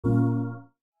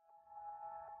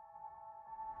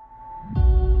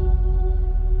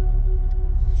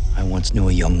once knew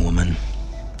a young woman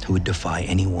who would defy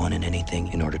anyone and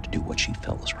anything in order to do what she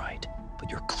felt was right. But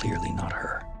you're clearly not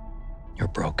her. You're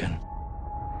broken.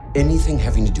 Anything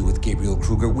having to do with Gabriel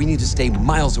Kruger, we need to stay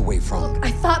miles away from.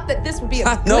 I thought that this would be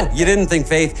a No, you didn't think,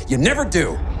 Faith. You never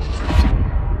do.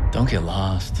 Don't get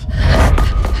lost.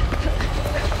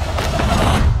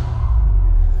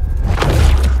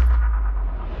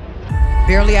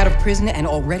 Barely out of prison and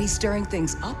already stirring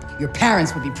things up? Your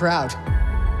parents would be proud.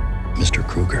 Mr.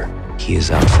 Kruger, he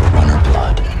is out for runner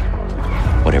blood.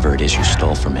 Whatever it is you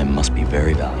stole from him must be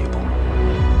very valuable.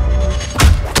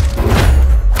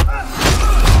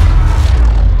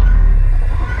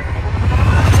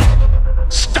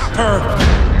 Stop her!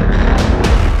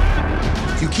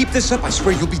 If you keep this up, I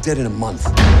swear you'll be dead in a month.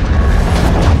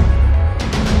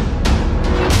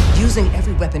 Using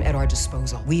every weapon at our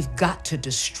disposal, we've got to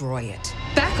destroy it.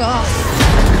 back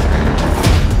off.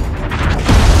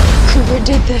 Kruger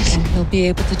did this, and he'll be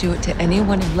able to do it to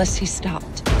anyone unless he's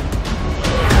stopped.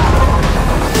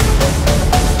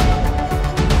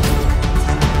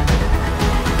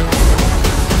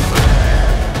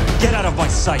 Get out of my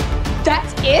sight.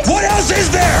 That's it? What else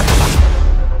is there?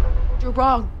 You're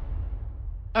wrong.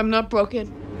 I'm not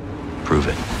broken. Prove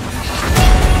it.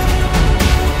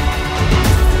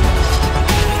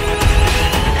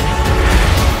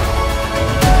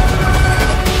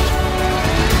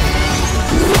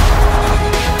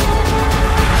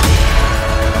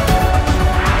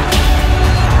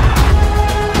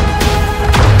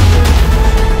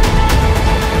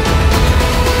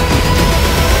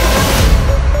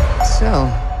 So,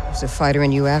 there's a fighter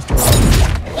in you after all.